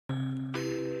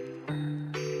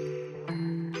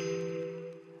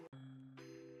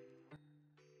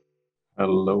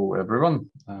Hello,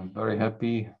 everyone. I'm very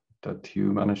happy that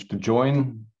you managed to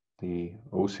join the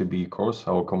OCB course,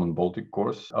 our Common Baltic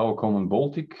course. Our Common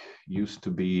Baltic used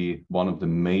to be one of the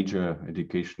major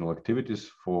educational activities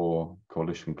for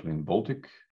Coalition Clean Baltic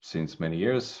since many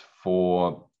years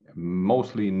for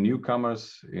mostly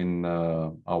newcomers in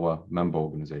our member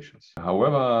organizations.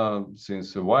 However,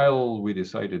 since a while, we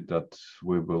decided that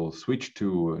we will switch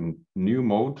to a new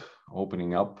mode,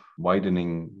 opening up,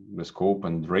 widening the scope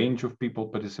and range of people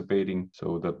participating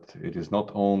so that it is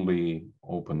not only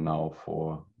open now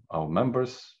for our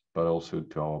members, but also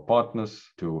to our partners,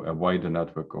 to a wider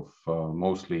network of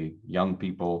mostly young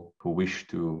people who wish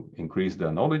to increase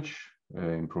their knowledge,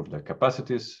 improve their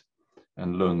capacities,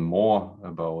 and learn more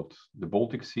about the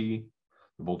Baltic Sea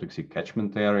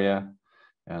catchment area,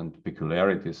 and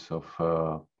peculiarities of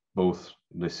both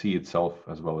the sea itself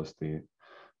as well as the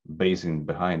basin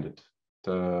behind it.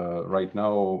 Right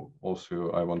now,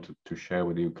 also, I wanted to share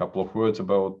with you a couple of words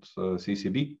about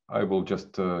CCB. I will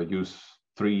just use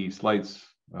 3 slides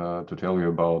to tell you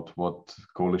about what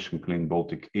Coalition Clean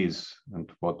Baltic is and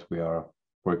what we are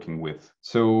working with.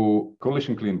 So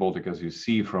Coalition Clean Baltic, as you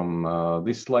see from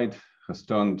this slide, has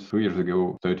turned 2 years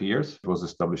ago 30 years. It was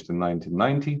established in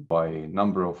 1990 by a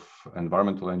number of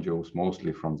environmental NGOs,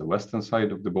 mostly from the western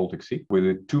side of the Baltic Sea, with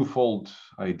a twofold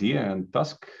idea and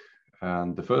task.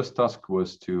 And the first task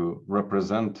was to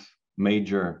represent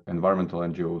major environmental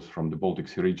NGOs from the Baltic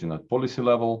Sea region at policy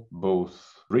level, both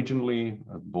regionally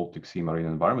at Baltic Sea Marine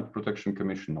Environment Protection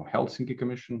Commission, or Helsinki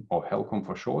Commission, or HELCOM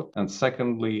for short. And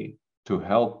secondly, to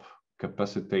help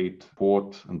capacitate,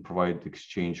 support, and provide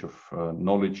exchange of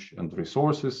knowledge and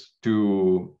resources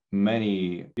to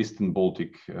many Eastern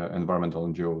Baltic environmental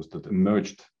NGOs that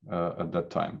emerged at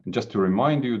that time. And just to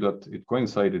remind you that it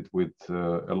coincided with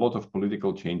a lot of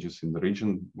political changes in the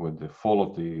region, with the fall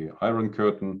of the Iron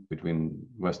Curtain between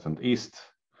West and East,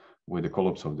 with the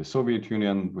collapse of the Soviet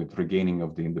Union, with regaining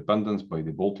of the independence by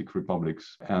the Baltic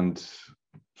republics. And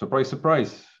surprise,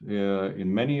 surprise,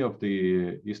 in many of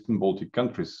the Eastern Baltic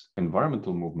countries,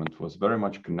 environmental movement was very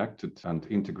much connected and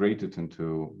integrated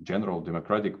into general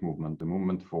democratic movement, the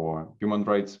movement for human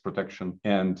rights protection,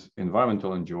 and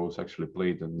environmental NGOs actually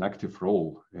played an active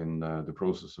role in the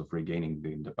process of regaining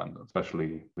the independence.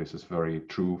 Especially, this is very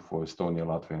true for Estonia,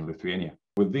 Latvia, and Lithuania.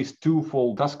 With these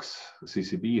twofold tasks,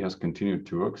 CCB has continued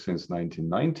to work since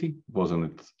 1990. It was on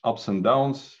its ups and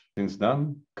downs since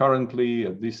then. Currently,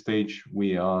 at this stage,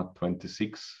 we are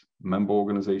 26 member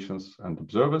organizations and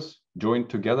observers joined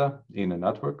together in a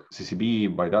network.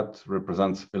 CCB, by that,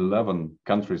 represents 11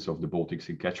 countries of the Baltic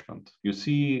Sea catchment. You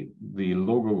see the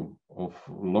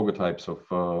logotypes of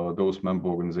those member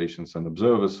organizations and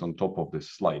observers on top of this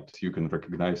slide. You can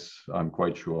recognize, I'm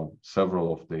quite sure,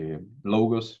 several of the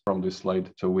logos from this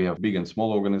slide. So we have big and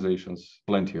small organizations,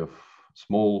 plenty of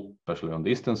small, especially on the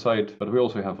eastern side, but we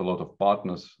also have a lot of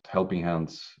partners, helping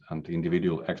hands, and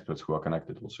individual experts who are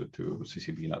connected also to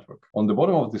CCB network. On the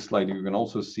bottom of this slide, you can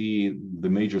also see the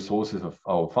major sources of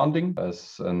our funding.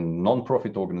 As a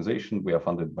non-profit organization, we are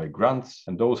funded by grants,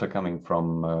 and those are coming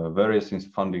from various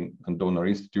funding and donor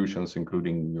institutions,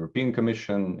 including European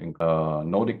Commission,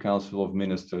 Nordic Council of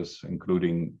Ministers,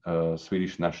 including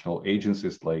Swedish national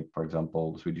agencies like, for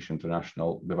example, the Swedish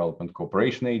International Development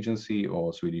Cooperation Agency,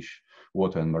 or Swedish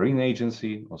Water and Marine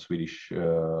Agency, or Swedish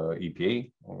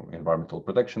EPA, or Environmental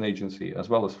Protection Agency, as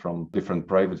well as from different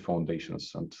private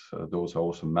foundations. And those are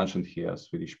also mentioned here: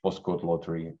 Swedish Postcode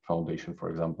Lottery Foundation, for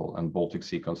example, and Baltic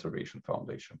Sea Conservation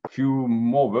Foundation. A few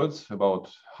more words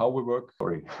about how we work.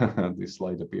 Sorry, this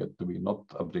slide appeared to be not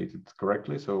updated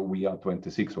correctly. So we are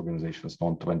 26 organizations,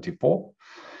 not 24.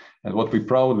 And what we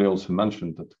proudly also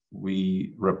mentioned, that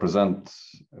we represent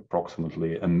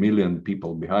approximately 1 million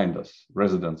people behind us,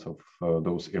 residents of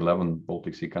those 11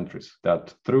 Baltic Sea countries,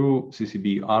 that through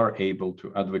CCB are able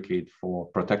to advocate for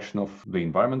protection of the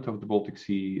environment of the Baltic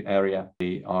Sea area.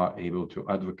 They are able to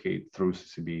advocate through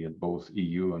CCB at both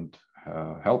EU and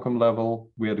HELCOM level.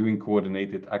 We are doing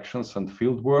coordinated actions and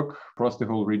field work across the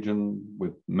whole region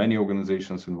with many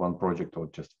organizations in one project, or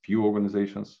just few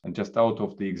organizations. And just out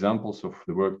of the examples of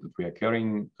the work that we are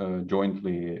carrying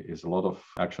jointly is a lot of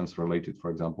actions related,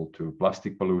 for example, to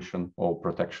plastic pollution or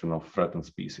protection of threatened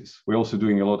species. We're also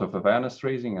doing a lot of awareness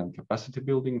raising and capacity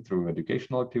building through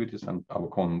educational activities, and our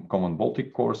Common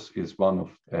Baltic course is one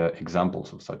of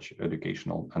examples of such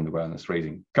educational and awareness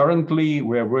raising. Currently,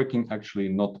 we are working actually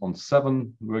not on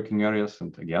 7 working areas,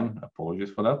 and again, apologies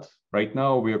for that. Right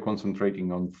now, we are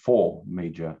concentrating on 4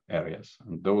 major areas,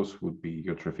 and those would be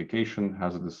eutrophication,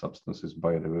 hazardous substances,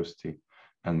 biodiversity,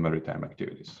 and maritime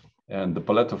activities. And the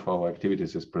palette of our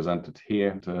activities is presented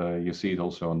here. And, you see it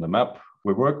also on the map.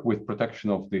 We work with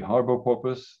protection of the harbor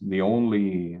porpoise, the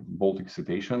only Baltic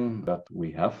cetacean that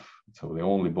we have, so the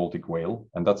only Baltic whale,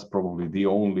 and that's probably the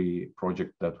only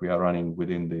project that we are running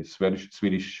within the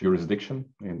Swedish jurisdiction,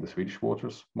 in the Swedish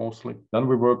waters mostly. Then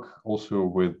we work also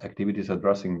with activities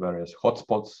addressing various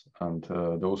hotspots, and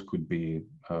those could be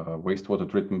wastewater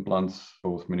treatment plants,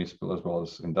 both municipal as well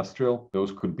as industrial.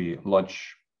 Those could be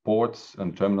large ports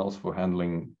and terminals for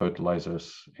handling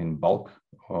fertilizers in bulk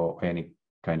or any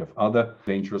kind of other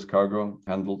dangerous cargo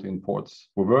handled in ports.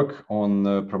 We work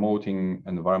on promoting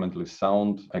environmentally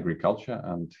sound agriculture,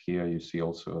 and here you see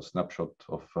also a snapshot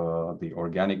of the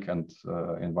organic and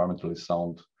environmentally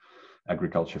sound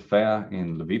agriculture fair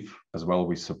in Lviv. As well,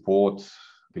 we support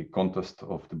the contest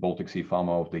of the Baltic Sea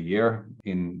Farmer of the Year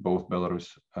in both Belarus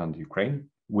and Ukraine.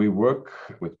 We work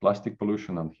with plastic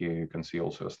pollution, and here you can see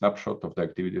also a snapshot of the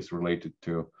activities related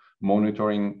to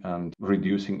monitoring and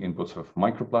reducing inputs of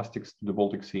microplastics to the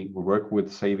Baltic Sea. We work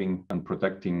with saving and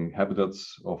protecting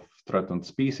habitats of threatened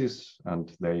species,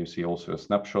 and there you see also a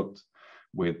snapshot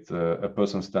with a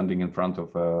person standing in front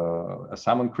of a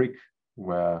salmon creek,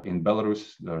 where in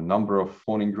Belarus there are a number of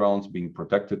spawning grounds being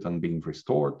protected and being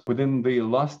restored. Within the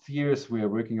last years, we are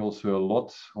working also a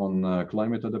lot on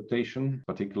climate adaptation,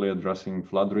 particularly addressing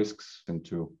flood risks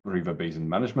into river basin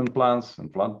management plans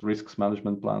and flood risks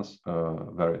management plans,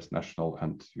 various national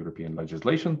and European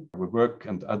legislation. We work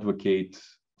and advocate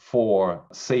for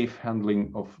safe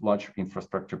handling of large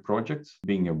infrastructure projects,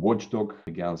 being a watchdog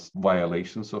against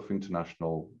violations of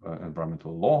international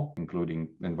environmental law, including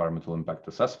environmental impact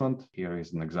assessment. Here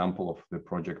is an example of the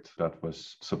project that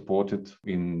was supported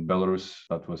in Belarus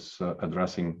that was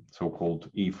addressing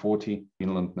so-called E40,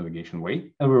 Inland Navigation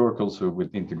Way. And we work also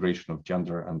with integration of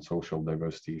gender and social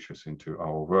diversity issues into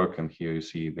our work. And here you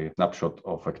see the snapshot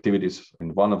of activities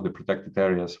in one of the protected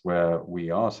areas where we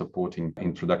are supporting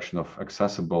introduction of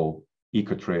accessible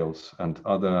eco-trails and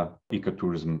other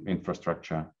ecotourism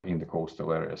infrastructure in the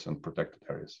coastal areas and protected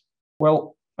areas.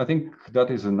 Well, I think that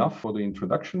is enough for the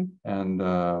introduction, and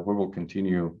we will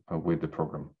continue with the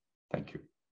program.